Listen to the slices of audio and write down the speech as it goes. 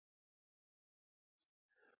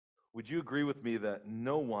Would you agree with me that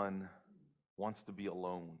no one wants to be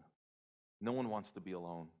alone? No one wants to be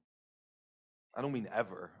alone. I don't mean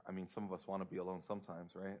ever. I mean, some of us want to be alone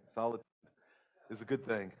sometimes, right? Solitude is a good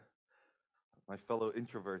thing. My fellow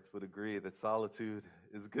introverts would agree that solitude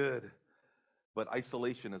is good, but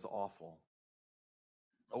isolation is awful.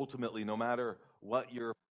 Ultimately, no matter what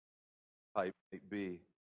your type might be,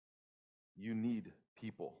 you need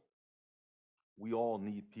people. We all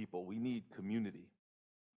need people. We need community.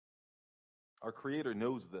 Our Creator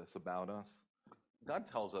knows this about us. God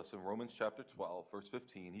tells us in Romans chapter 12, verse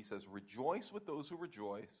 15, he says, rejoice with those who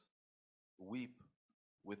rejoice, weep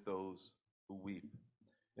with those who weep.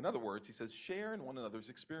 In other words, he says, share in one another's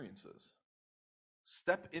experiences.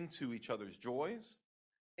 Step into each other's joys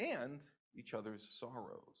and each other's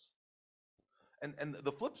sorrows. And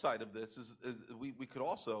the flip side of this is we could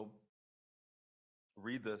also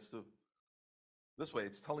read this way.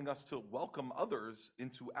 It's telling us to welcome others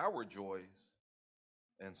into our joys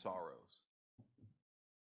and sorrows.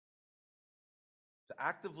 To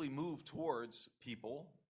actively move towards people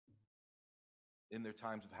in their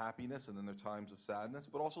times of happiness and in their times of sadness,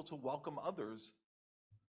 but also to welcome others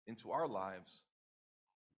into our lives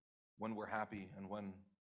when we're happy and when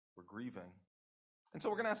we're grieving. And so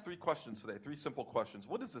we're going to ask 3 questions today, 3 simple questions.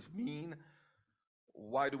 What does this mean?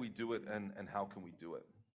 Why do we do it? And how can we do it?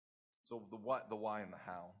 So the what, the why, and the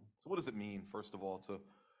how. So what does it mean, first of all, to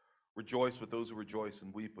rejoice with those who rejoice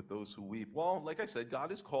and weep with those who weep? Well, like I said,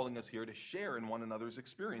 God is calling us here to share in one another's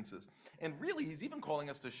experiences. And really, he's even calling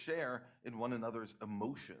us to share in one another's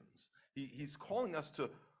emotions. He's calling us to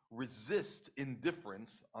resist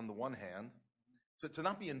indifference on the one hand, to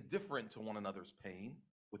not be indifferent to one another's pain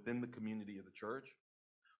within the community of the church.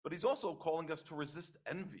 But he's also calling us to resist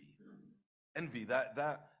envy. Envy,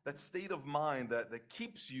 that state of mind that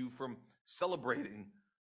keeps you from celebrating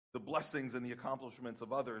the blessings and the accomplishments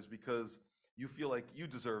of others because you feel like you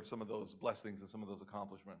deserve some of those blessings and some of those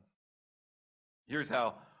accomplishments. Here's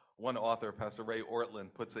how one author, Pastor Ray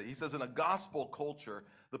Ortlund, puts it. He says, in a gospel culture,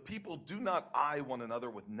 the people do not eye one another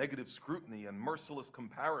with negative scrutiny and merciless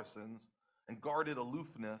comparisons and guarded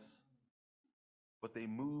aloofness, but they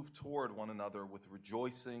move toward one another with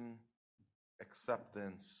rejoicing,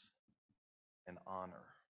 acceptance, and honor.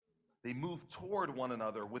 They move toward one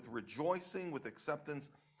another with rejoicing, with acceptance,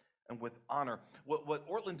 and with honor. What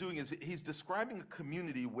Ortlund doing is he's describing a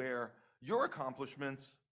community where your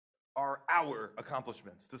accomplishments are our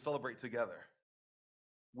accomplishments to celebrate together,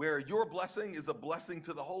 where your blessing is a blessing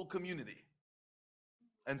to the whole community.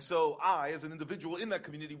 And so I, as an individual in that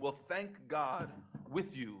community, will thank God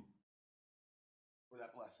with you for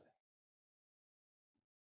that blessing.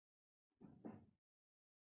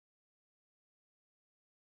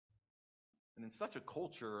 And in such a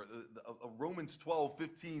culture, a Romans 12,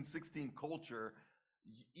 15, 16 culture,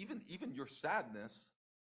 even your sadness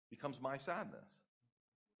becomes my sadness.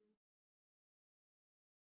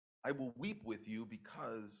 I will weep with you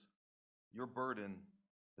because your burden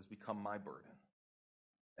has become my burden.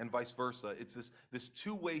 And vice versa. It's this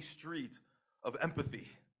two-way street of empathy.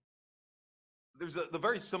 There's the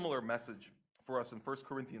very similar message for us in 1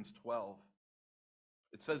 Corinthians 12.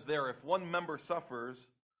 It says there, if one member suffers,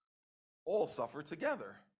 all suffer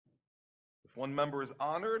together. If one member is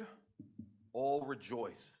honored, all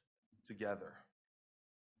rejoice together.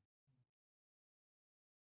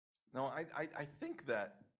 Now, I think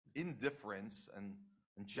that indifference and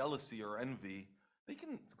jealousy or envy, they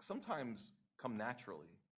can sometimes come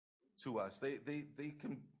naturally to us. They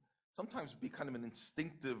can sometimes be kind of an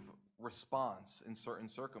instinctive response in certain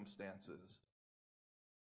circumstances.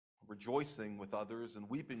 Rejoicing with others and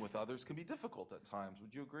weeping with others can be difficult at times.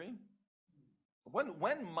 Would you agree?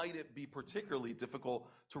 When might it be particularly difficult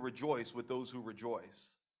to rejoice with those who rejoice?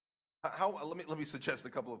 Let me suggest a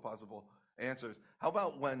couple of possible answers. How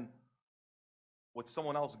about when what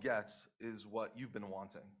someone else gets is what you've been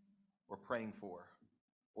wanting or praying for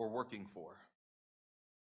or working for?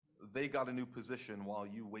 They got a new position while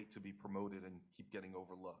you wait to be promoted and keep getting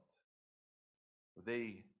overlooked.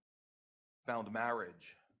 They found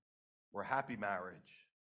marriage or a happy marriage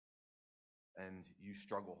and you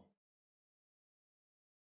struggle.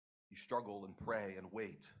 You struggle and pray and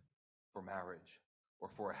wait for marriage or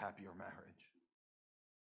for a happier marriage.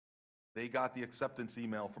 They got the acceptance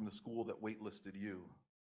email from the school that waitlisted you.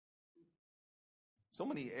 So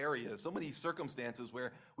many areas, so many circumstances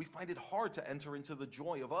where we find it hard to enter into the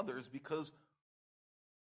joy of others because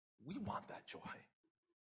we want that joy.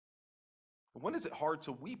 When is it hard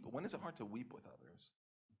to weep? When is it hard to weep with others?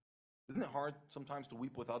 Isn't it hard sometimes to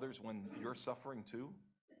weep with others when you're suffering too?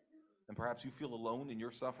 And perhaps you feel alone in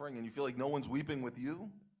your suffering and you feel like no one's weeping with you?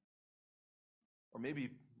 Or maybe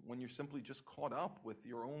when you're simply just caught up with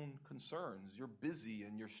your own concerns. You're busy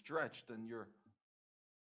and you're stretched and you've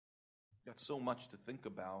got so much to think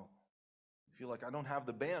about. You feel like I don't have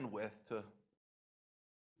the bandwidth to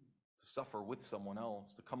suffer with someone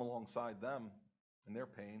else, to come alongside them in their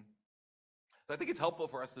pain. So I think it's helpful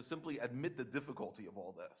for us to simply admit the difficulty of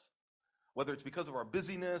all this, whether it's because of our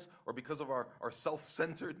busyness or because of our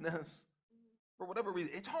self-centeredness. For whatever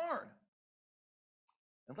reason, it's hard.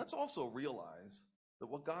 And let's also realize that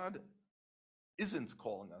what God isn't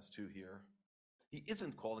calling us to here, he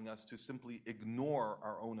isn't calling us to simply ignore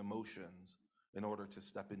our own emotions in order to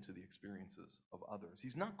step into the experiences of others.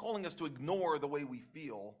 He's not calling us to ignore the way we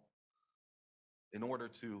feel in order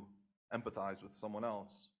to empathize with someone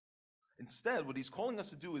else. Instead, what he's calling us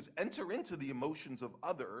to do is enter into the emotions of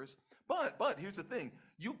others. But here's the thing.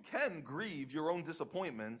 You can grieve your own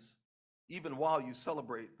disappointments even while you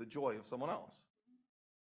celebrate the joy of someone else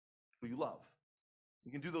who you love.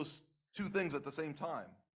 You can do those two things at the same time.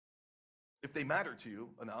 If they matter to you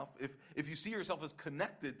enough, if you see yourself as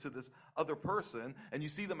connected to this other person and you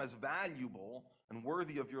see them as valuable and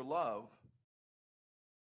worthy of your love,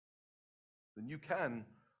 then you can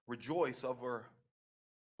rejoice over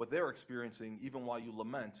what they're experiencing even while you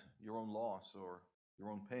lament your own loss or your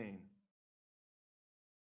own pain.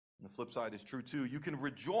 And the flip side is true too. You can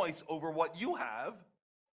rejoice over what you have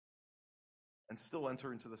and still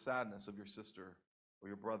enter into the sadness of your sister or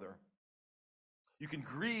your brother. You can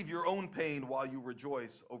grieve your own pain while you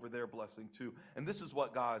rejoice over their blessing too. And this is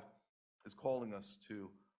what God is calling us to.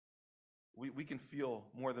 We can feel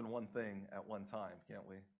more than one thing at one time, can't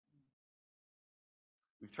we?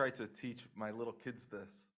 We've tried to teach my little kids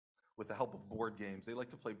this with the help of board games. They like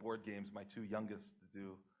to play board games, my two youngest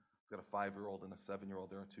do. I've got a 5-year-old and a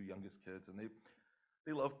 7-year-old. They're our two youngest kids. And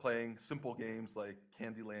they love playing simple games like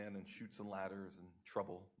Candyland and Chutes and Ladders and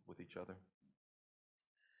Trouble with each other.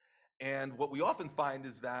 And what we often find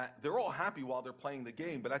is that they're all happy while they're playing the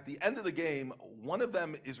game, but at the end of the game, one of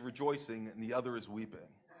them is rejoicing and the other is weeping.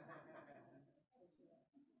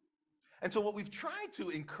 And so what we've tried to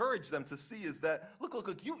encourage them to see is that,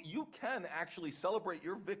 look, you can actually celebrate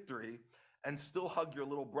your victory and still hug your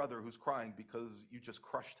little brother who's crying because you just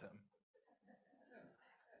crushed him.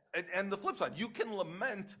 And the flip side, you can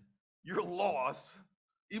lament your loss,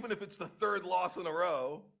 even if it's the third loss in a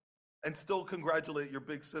row, and still congratulate your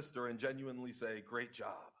big sister and genuinely say, great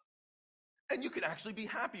job. And you can actually be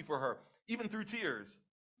happy for her, even through tears,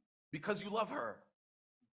 because you love her.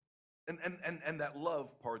 And that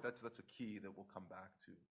love part, that's a key that we'll come back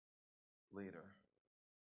to later.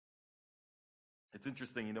 It's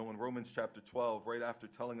interesting, in Romans chapter 12, right after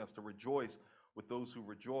telling us to rejoice with those who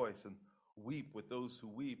rejoice and weep with those who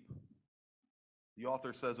weep, the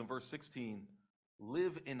author says in verse 16,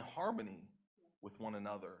 live in harmony with one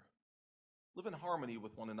another. Live in harmony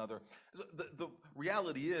with one another. The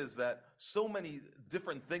reality is that so many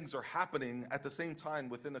different things are happening at the same time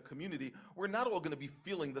within a community. We're not all going to be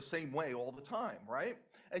feeling the same way all the time, right?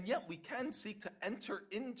 And yet we can seek to enter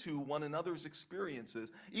into one another's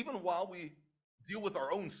experiences, even while we deal with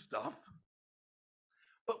our own stuff.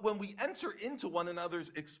 But when we enter into one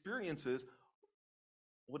another's experiences,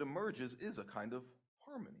 what emerges is a kind of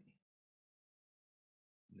harmony.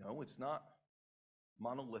 No, it's not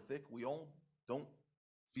monolithic. We all don't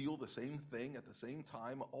feel the same thing at the same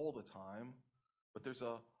time all the time, but there's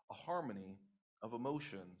a harmony of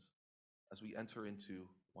emotions as we enter into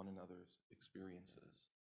one another's experiences.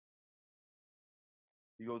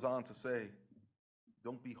 He goes on to say,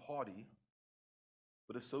 don't be haughty,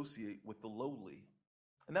 but associate with the lowly.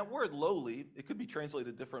 And that word lowly, it could be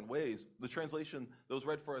translated different ways. The translation that was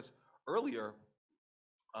read for us earlier,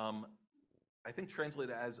 I think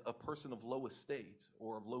translated as a person of low estate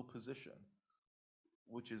or of low position,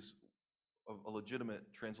 which is a legitimate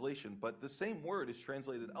translation. But the same word is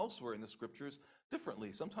translated elsewhere in the scriptures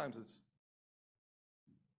differently. Sometimes it's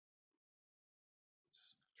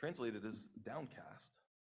translated as downcast.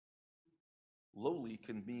 Lowly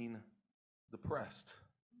can mean depressed.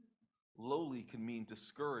 Lowly can mean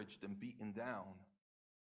discouraged and beaten down.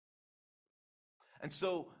 And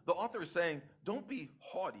so the author is saying, don't be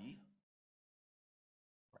haughty,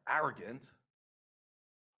 arrogant,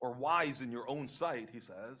 or wise in your own sight, he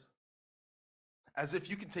says, as if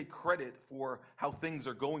you can take credit for how things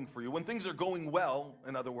are going for you. When things are going well,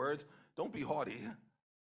 in other words, don't be haughty.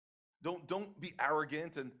 Don't be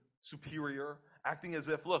arrogant and superior, acting as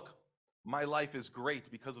if, look, my life is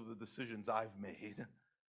great because of the decisions I've made,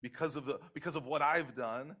 because of what I've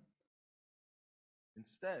done.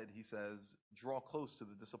 Instead, he says, draw close to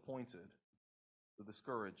the disappointed, the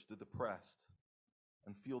discouraged, the depressed,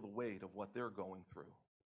 and feel the weight of what they're going through.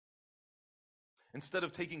 Instead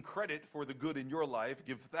of taking credit for the good in your life,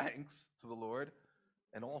 give thanks to the Lord,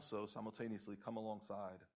 and also simultaneously come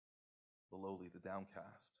alongside the lowly, the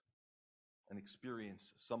downcast, and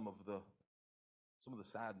experience some of the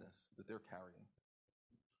sadness that they're carrying.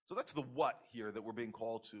 So that's the what here that we're being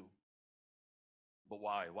called to. But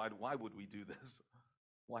why? Why would we do this?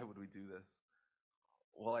 Why would we do this?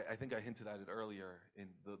 Well, I think I hinted at it earlier. In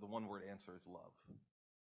the one-word answer is love.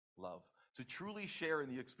 Love. To truly share in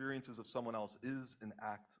the experiences of someone else is an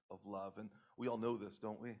act of love. And we all know this,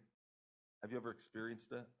 don't we? Have you ever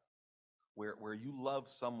experienced it? Where you love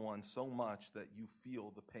someone so much that you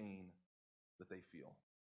feel the pain that they feel.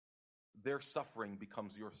 Their suffering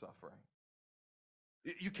becomes your suffering.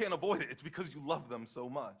 You can't avoid it. It's because you love them so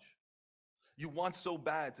much. You want so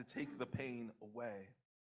bad to take the pain away.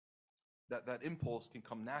 That impulse can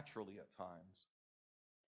come naturally at times,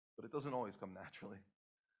 but it doesn't always come naturally.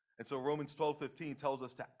 And so Romans 12:15 tells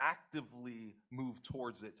us to actively move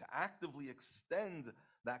towards it, to actively extend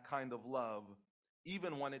that kind of love,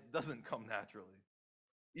 even when it doesn't come naturally,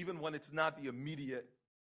 even when it's not the immediate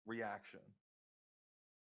reaction.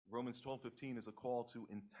 Romans 12:15 is a call to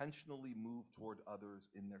intentionally move toward others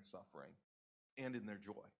in their suffering and in their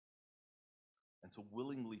joy, and to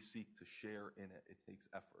willingly seek to share in it. It takes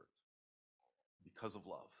effort because of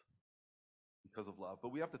love. Because of love. But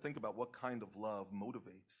we have to think about what kind of love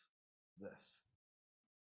motivates this.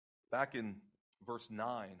 Back in verse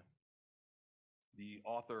 9, the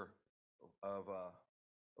author of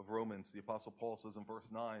Romans, the Apostle Paul, says in verse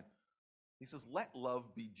 9, he says, "Let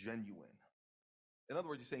love be genuine." In other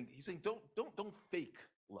words, he's saying, don't fake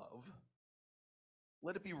love.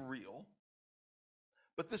 Let it be real.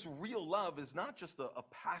 But this real love is not just a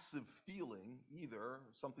passive feeling either,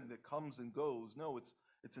 something that comes and goes. No, it's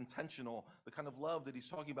intentional. The kind of love that he's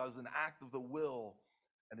talking about is an act of the will,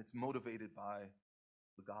 and it's motivated by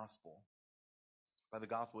the gospel. By the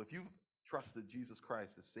gospel. If you've trusted Jesus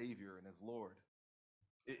Christ as Savior and as Lord,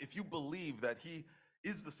 if you believe that he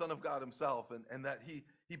is the Son of God himself and that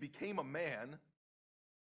he became a man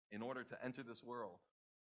in order to enter this world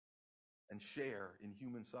and share in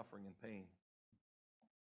human suffering and pain,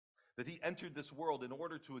 that he entered this world in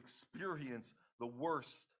order to experience the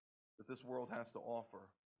worst that this world has to offer,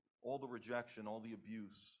 all the rejection, all the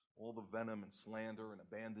abuse, all the venom and slander and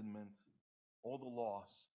abandonment, all the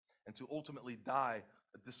loss, and to ultimately die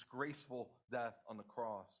a disgraceful death on the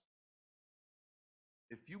cross.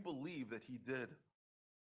 If you believe that he did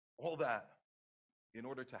all that in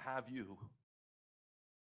order to have you,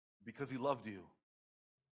 because he loved you,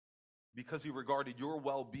 because he regarded your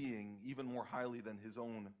well-being even more highly than his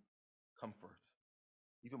own comfort,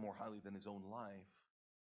 even more highly than his own life,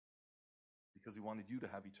 because he wanted you to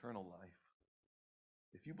have eternal life.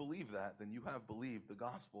 If you believe that, then you have believed the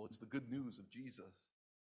gospel. It's the good news of Jesus.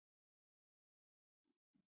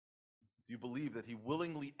 If you believe that he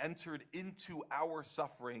willingly entered into our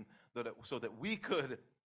suffering so that we could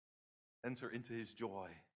enter into his joy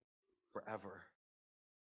forever.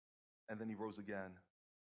 And then he rose again,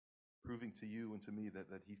 proving to you and to me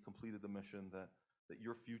that he completed the mission, that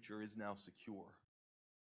your future is now secure.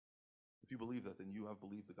 If you believe that, then you have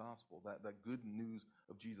believed the gospel, that good news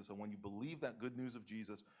of Jesus. And when you believe that good news of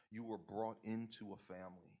Jesus, you were brought into a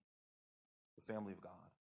family, the family of God.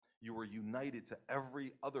 You were united to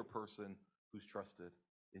every other person who's trusted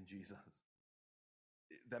in Jesus.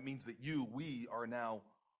 That means that we are now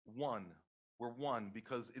one. We're one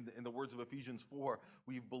because in the words of Ephesians 4,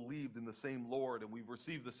 we've believed in the same Lord and we've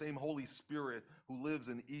received the same Holy Spirit who lives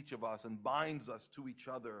in each of us and binds us to each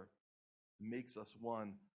other, makes us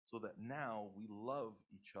one, so that now we love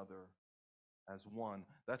each other as one.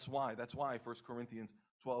 That's why 1 Corinthians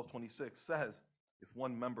 12:26 says, if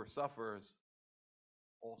one member suffers,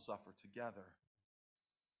 all suffer together.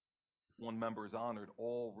 If one member is honored,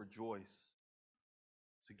 all rejoice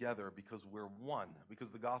together because we're one,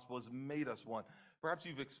 because the gospel has made us one. Perhaps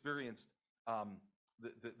you've experienced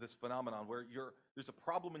this phenomenon where there's a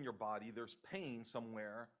problem in your body, there's pain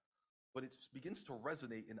somewhere, but it begins to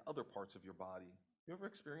resonate in other parts of your body. You ever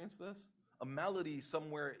experienced this? A malady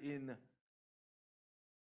somewhere in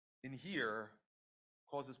here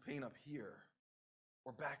causes pain up here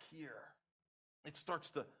or back here. It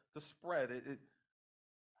starts to spread. It's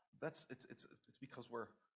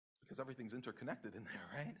because everything's interconnected in there,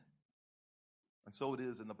 right? And so it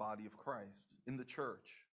is in the body of Christ, in the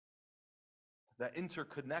church. That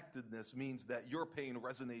interconnectedness means that your pain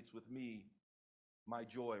resonates with me, my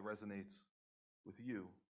joy resonates with you.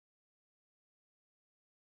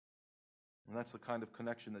 And that's the kind of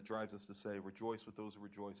connection that drives us to say, rejoice with those who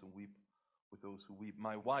rejoice and weep with those who weep.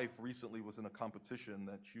 My wife recently was in a competition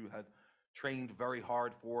that she had trained very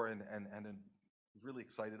hard for and was really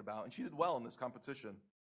excited about, and she did well in this competition.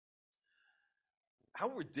 How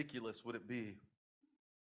ridiculous would it be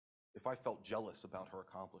if I felt jealous about her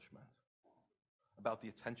accomplishment, about the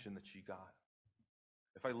attention that she got?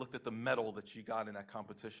 If I looked at the medal that she got in that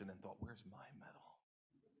competition and thought, where's my medal?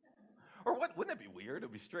 Or what? Wouldn't that be weird? It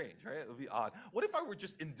would be strange, right? It would be odd. What if I were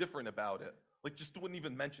just indifferent about it? Like just wouldn't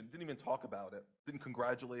even mention, didn't even talk about it, didn't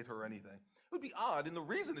congratulate her or anything. It would be odd, and the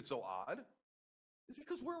reason it's so odd is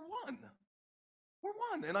because we're one. We're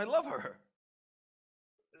one, and I love her.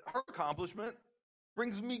 Her accomplishment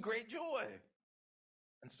brings me great joy,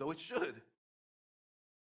 and so it should.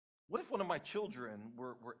 What if one of my children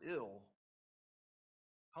were ill?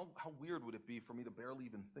 How weird would it be for me to barely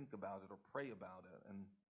even think about it or pray about it and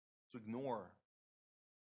to ignore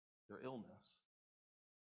their illness?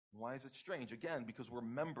 Why is it strange? Again, because we're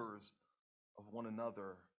members of one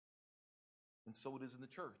another, and so it is in the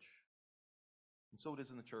church. And so it is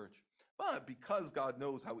in the church. But because God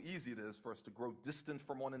knows how easy it is for us to grow distant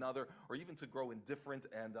from one another, or even to grow indifferent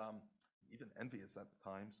and even envious at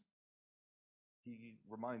times, he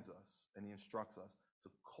reminds us and he instructs us to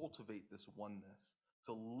cultivate this oneness,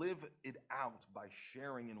 to live it out by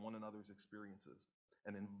sharing in one another's experiences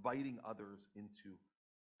and inviting others into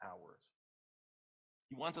ours.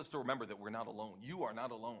 He wants us to remember that we're not alone. You are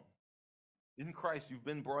not alone. In Christ, you've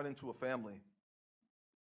been brought into a family.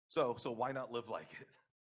 So why not live like it?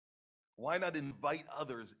 Why not invite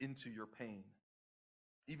others into your pain,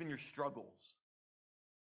 even your struggles?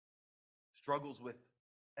 Struggles with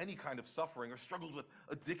any kind of suffering, or struggles with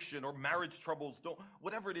addiction or marriage troubles,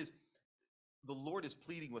 whatever it is, the Lord is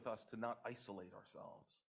pleading with us to not isolate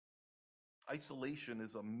ourselves. Isolation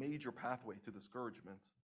is a major pathway to discouragement.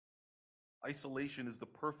 Isolation is the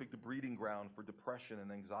perfect breeding ground for depression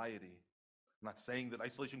and anxiety. I'm not saying that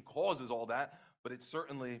isolation causes all that, but it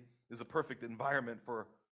certainly is a perfect environment for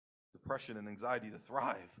depression and anxiety to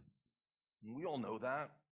thrive. And we all know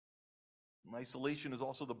that. And isolation is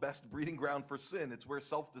also the best breeding ground for sin. It's where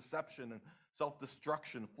self-deception and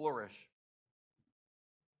self-destruction flourish.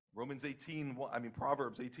 Proverbs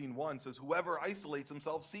 18:1 says, whoever isolates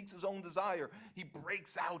himself seeks his own desire. He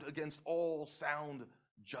breaks out against all sound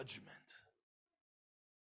judgment.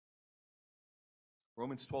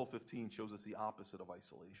 Romans 12:15 shows us the opposite of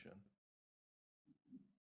isolation.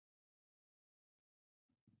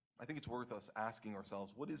 I think it's worth us asking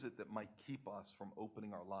ourselves, what is it that might keep us from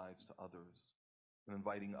opening our lives to others and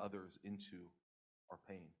inviting others into our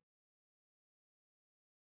pain?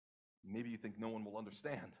 Maybe you think no one will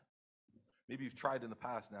understand. Maybe you've tried in the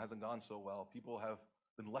past and it hasn't gone so well. People have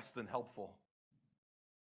been less than helpful,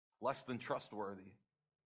 less than trustworthy.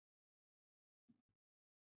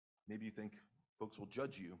 Maybe you think folks will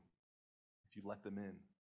judge you if you let them in.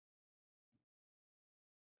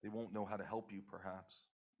 They won't know how to help you, perhaps.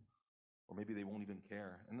 Or maybe they won't even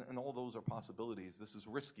care. And all those are possibilities. This is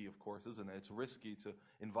risky, of course, isn't it? It's risky to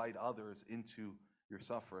invite others into your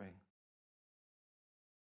suffering.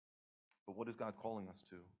 But what is God calling us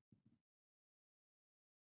to?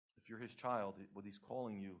 If you're his child, what he's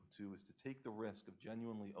calling you to is to take the risk of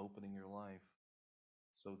genuinely opening your life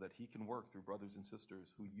so that he can work through brothers and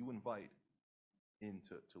sisters who you invite in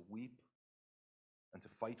to weep and to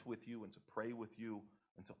fight with you and to pray with you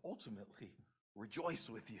and to ultimately rejoice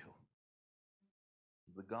with you.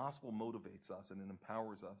 The gospel motivates us and it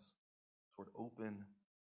empowers us toward open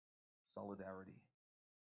solidarity.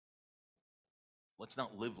 Let's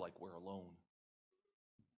not live like we're alone.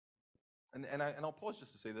 And I'll pause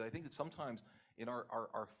just to say that I think that sometimes in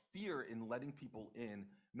our fear in letting people in,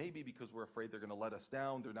 maybe because we're afraid they're going to let us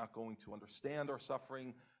down, they're not going to understand our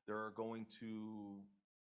suffering, they're going to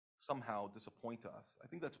somehow disappoint us. I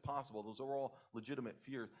think that's possible. Those are all legitimate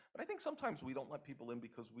fears. But I think sometimes we don't let people in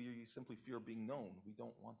because we simply fear being known. We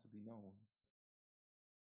don't want to be known.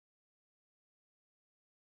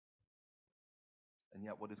 And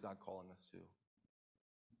yet, what is God calling us to?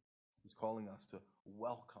 He's calling us to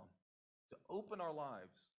welcome, to open our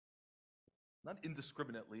lives, not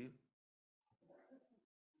indiscriminately,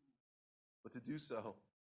 but to do so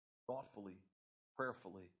thoughtfully,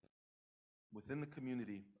 prayerfully, within the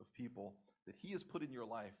community of people that he has put in your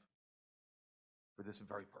life for this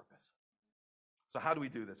very purpose. So how do we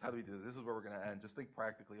do this? This is where we're going to end. Just think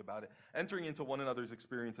practically about it. Entering into one another's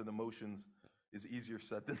experience and emotions is easier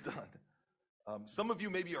said than done. Some of you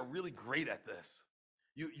maybe are really great at this.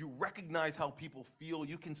 You recognize how people feel.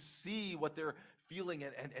 You can see what they're feeling,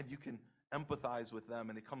 and you can empathize with them,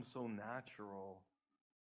 and it comes so natural.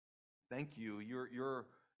 Thank you. You're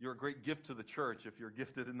a great gift to the church if you're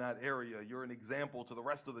gifted in that area. You're an example to the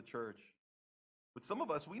rest of the church. But some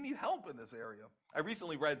of us, we need help in this area. I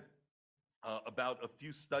recently read about a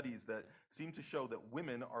few studies that seem to show that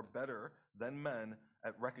women are better than men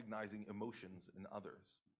at recognizing emotions in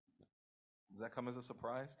others. Does that come as a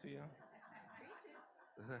surprise to you?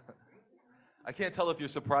 I can't tell if you're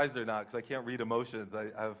surprised or not because I can't read emotions.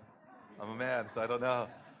 I'm a man, so I don't know.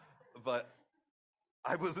 But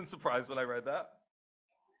I wasn't surprised when I read that.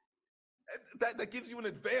 That gives you an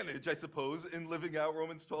advantage, I suppose, in living out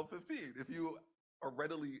Romans 12:15. If you are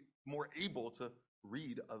readily more able to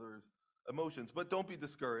read others' emotions. But don't be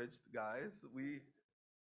discouraged, guys.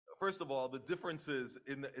 First of all, the differences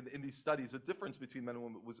in these studies, the difference between men and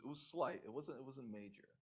women was slight. It wasn't major.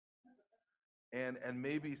 And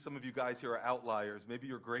maybe some of you guys here are outliers. Maybe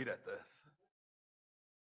you're great at this.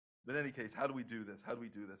 But in any case, how do we do this? How do we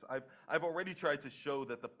do this? I've already tried to show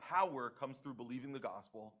that the power comes through believing the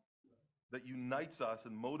gospel, that unites us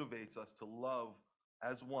and motivates us to love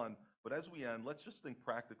as one. But as we end, let's just think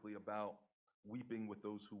practically about weeping with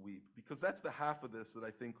those who weep, because that's the half of this that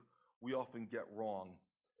I think we often get wrong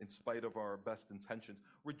in spite of our best intentions.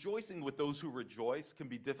 Rejoicing with those who rejoice can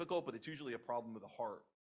be difficult, but it's usually a problem of the heart.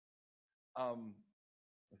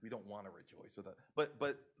 We don't want to rejoice with that.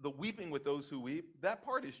 But the weeping with those who weep, that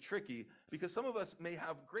part is tricky because some of us may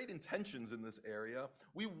have great intentions in this area.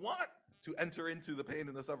 We want to enter into the pain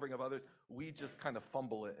and the suffering of others. We just kind of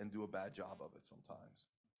fumble it and do a bad job of it sometimes.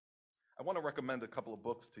 I want to recommend a couple of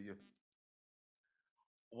books to you.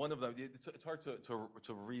 One of them, it's hard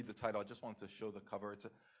to read the title. I just wanted to show the cover. It's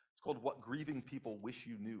called What Grieving People Wish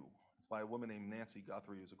You Knew. It's by a woman named Nancy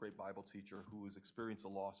Guthrie, who's a great Bible teacher who has experienced the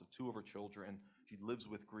loss of 2 of her children. She lives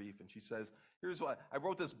with grief, and she says, here's why. I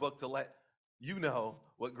wrote this book to let you know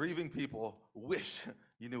what grieving people wish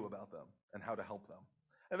you knew about them and how to help them.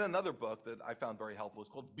 And then another book that I found very helpful is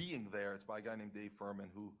called Being There. It's by a guy named Dave Furman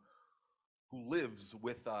who lives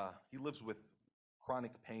with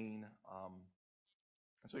chronic pain.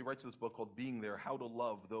 And so he writes this book called Being There, How to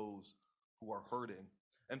Love Those Who Are Hurting.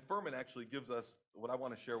 And Furman actually gives us what I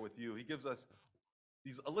want to share with you. He gives us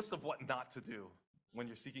a list of what not to do when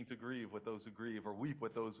you're seeking to grieve with those who grieve or weep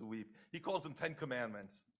with those who weep. He calls them 10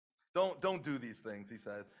 commandments. Don't do these things, he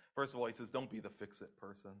says. First of all, he says, don't be the fix-it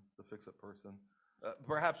person,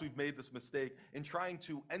 Perhaps we've made this mistake in trying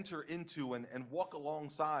to enter into and walk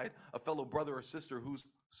alongside a fellow brother or sister who's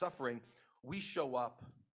suffering. We show up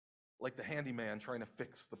like the handyman trying to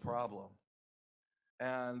fix the problem.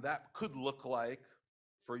 And that could look like,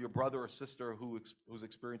 for your brother or sister who's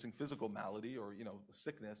experiencing physical malady or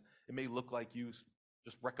sickness, it may look like you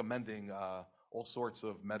just recommending all sorts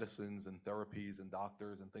of medicines and therapies and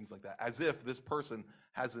doctors and things like that, as if this person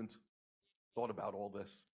hasn't thought about all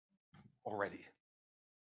this already.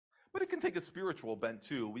 But it can take a spiritual bent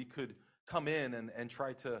too. We could come in and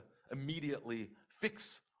try to immediately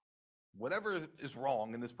fix whatever is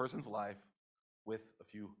wrong in this person's life with a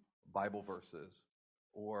few Bible verses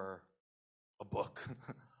or a book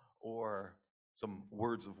or some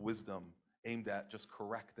words of wisdom aimed at just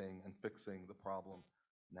correcting and fixing the problem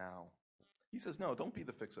now. He says, no, don't be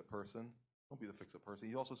the fix-it person. Don't be the fix-it person.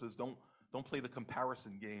 He also says, don't play the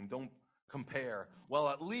comparison game. Don't compare. Well,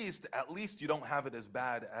 at least you don't have it as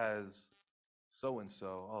bad as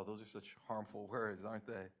so-and-so. Oh, those are such harmful words, aren't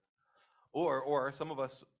they? Or some of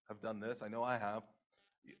us have done this. I know I have.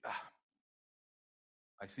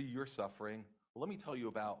 I see you're suffering. Well, let me tell you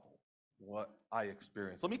about what I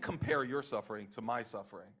experienced. Let me compare your suffering to my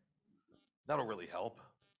suffering. That'll really help.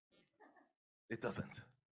 It doesn't.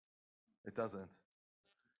 It doesn't.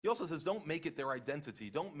 He also says, don't make it their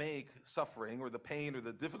identity. Don't make suffering or the pain or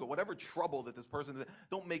the difficult, whatever trouble that this person is,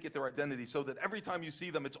 don't make it their identity so that every time you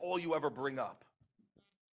see them, it's all you ever bring up.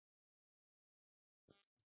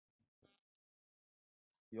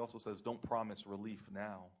 He also says, don't promise relief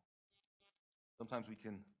now. Sometimes we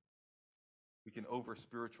can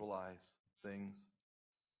over-spiritualize things.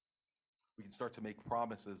 We can start to make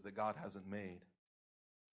promises that God hasn't made.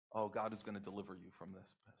 Oh, God is going to deliver you from this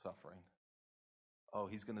suffering. Oh,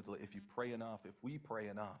 he's going to, if you pray enough, if we pray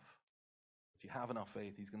enough, if you have enough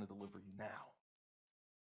faith, he's going to deliver you now.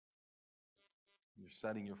 You're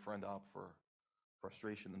setting your friend up for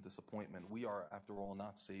frustration and disappointment. We are, after all,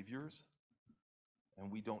 not saviors, and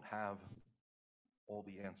we don't have all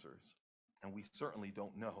the answers. And we certainly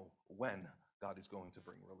don't know when God is going to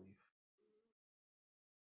bring relief.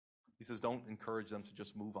 He says, don't encourage them to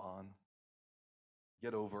just move on.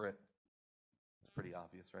 Get over it. It's pretty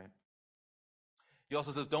obvious, right? He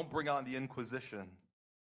also says, don't bring on the Inquisition.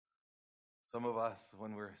 Some of us,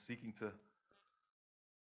 when we're seeking to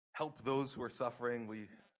help those who are suffering, we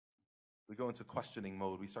go into questioning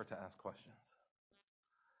mode. We start to ask questions.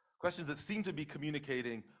 Questions that seem to be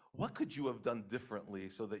communicating, what could you have done differently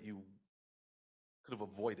so that you could have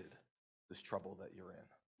avoided this trouble that you're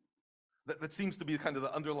in? That seems to be kind of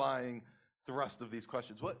the underlying thrust of these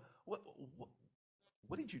questions. What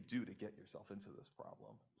did you do to get yourself into this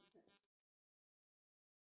problem?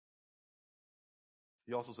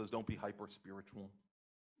 He also says, don't be hyper-spiritual.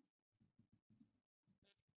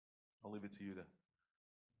 I'll leave it to you to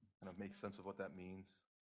kind of make sense of what that means.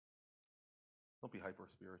 Don't be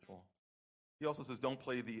hyper-spiritual. He also says, don't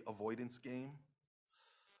play the avoidance game.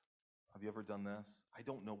 Have you ever done this? I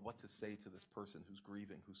don't know what to say to this person who's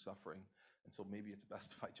grieving, who's suffering, and so maybe it's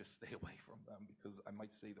best if I just stay away from them because I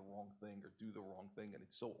might say the wrong thing or do the wrong thing, and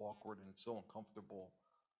it's so awkward and it's so uncomfortable.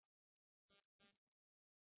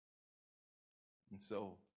 And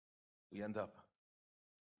so we end up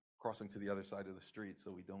crossing to the other side of the street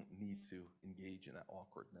so we don't need to engage in that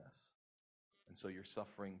awkwardness. And so your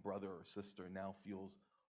suffering brother or sister now feels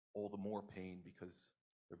all the more pain because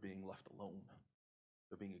they're being left alone.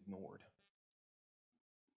 They're being ignored,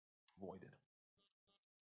 avoided.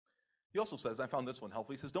 He also says, I found this one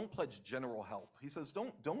helpful. He says, don't pledge general help. He says,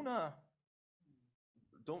 don't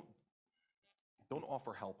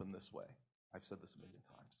offer help in this way. I've said this a million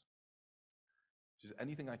times. He says,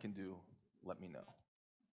 anything I can do, let me know.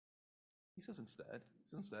 He says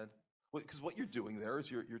instead, because what you're doing there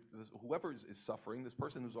is whoever is suffering, this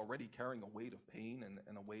person who's already carrying a weight of pain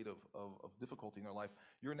and a weight of difficulty in their life,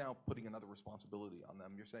 you're now putting another responsibility on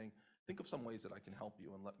them. You're saying, think of some ways that I can help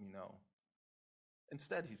you and let me know.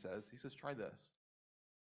 Instead, he says, try this.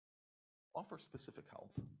 Offer specific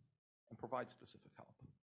help and provide specific help.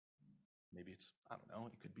 Maybe it's, I don't know,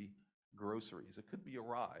 it could be groceries. It could be a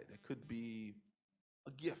ride. It could be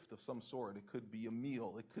a gift of some sort. It could be a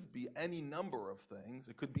meal. It could be any number of things.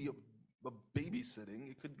 It could be a babysitting.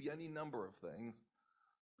 It could be any number of things.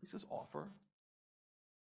 He says offer and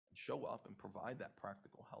show up and provide that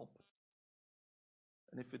practical help.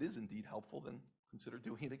 And if it is indeed helpful, then consider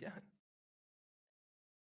doing it again.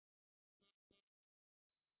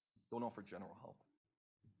 Don't offer general help.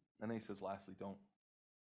 And then he says lastly, don't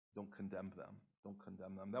condemn them. Don't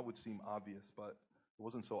condemn them. That would seem obvious, but it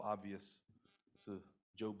wasn't so obvious to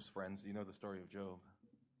Job's friends. Do you know the story of Job?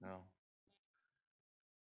 No.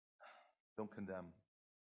 Don't condemn.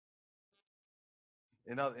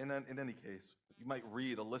 In any case, you might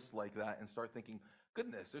read a list like that and start thinking,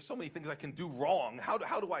 goodness, there's so many things I can do wrong. How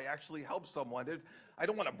do I actually help someone? I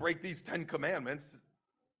don't want to break these 10 commandments.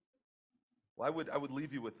 Well, I would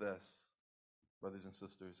leave you with this, brothers and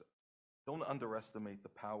sisters. Don't underestimate the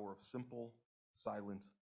power of simple, silent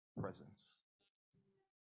presence.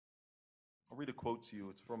 I'll read a quote to you.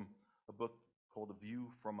 It's from a book called A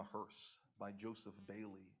View from a Hearse by Joseph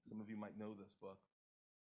Bailey. Some of you might know this book.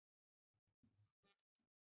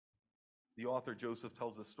 The author, Joseph,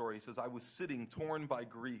 tells this story. He says, I was sitting torn by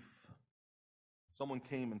grief. Someone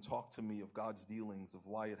came and talked to me of God's dealings, of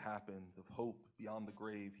why it happened, of hope beyond the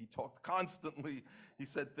grave. He talked constantly. He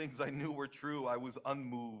said things I knew were true. I was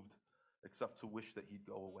unmoved, except to wish that he'd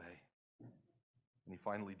go away. And he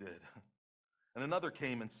finally did. And another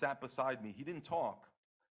came and sat beside me. He didn't talk.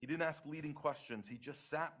 He didn't ask leading questions. He just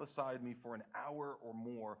sat beside me for an hour or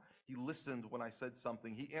more. He listened when I said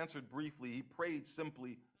something. He answered briefly. He prayed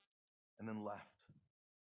simply and then left.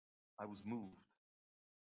 I was moved.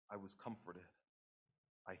 I was comforted.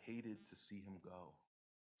 I hated to see him go.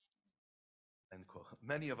 End quote.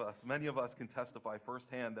 Many of us can testify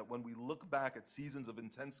firsthand that when we look back at seasons of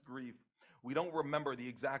intense grief, we don't remember the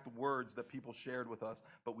exact words that people shared with us,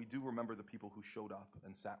 but we do remember the people who showed up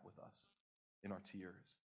and sat with us in our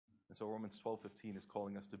tears. And so Romans 12:15 is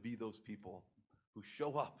calling us to be those people who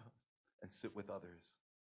show up and sit with others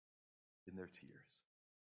in their tears.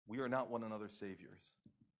 We are not one another's saviors,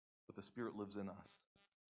 but the Spirit lives in us,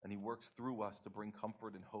 and he works through us to bring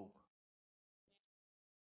comfort and hope.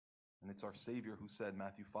 And it's our Savior who said,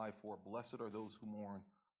 Matthew 5:4, blessed are those who mourn,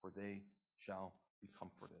 for they shall be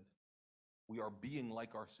comforted. We are being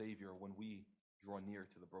like our Savior when we draw near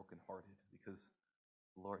to the brokenhearted, because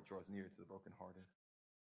the Lord draws near to the brokenhearted.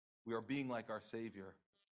 We are being like our Savior,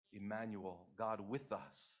 Emmanuel, God with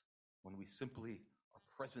us, when we simply are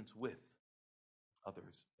present with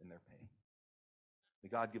others in their pain. May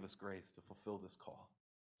God give us grace to fulfill this call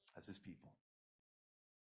as his people.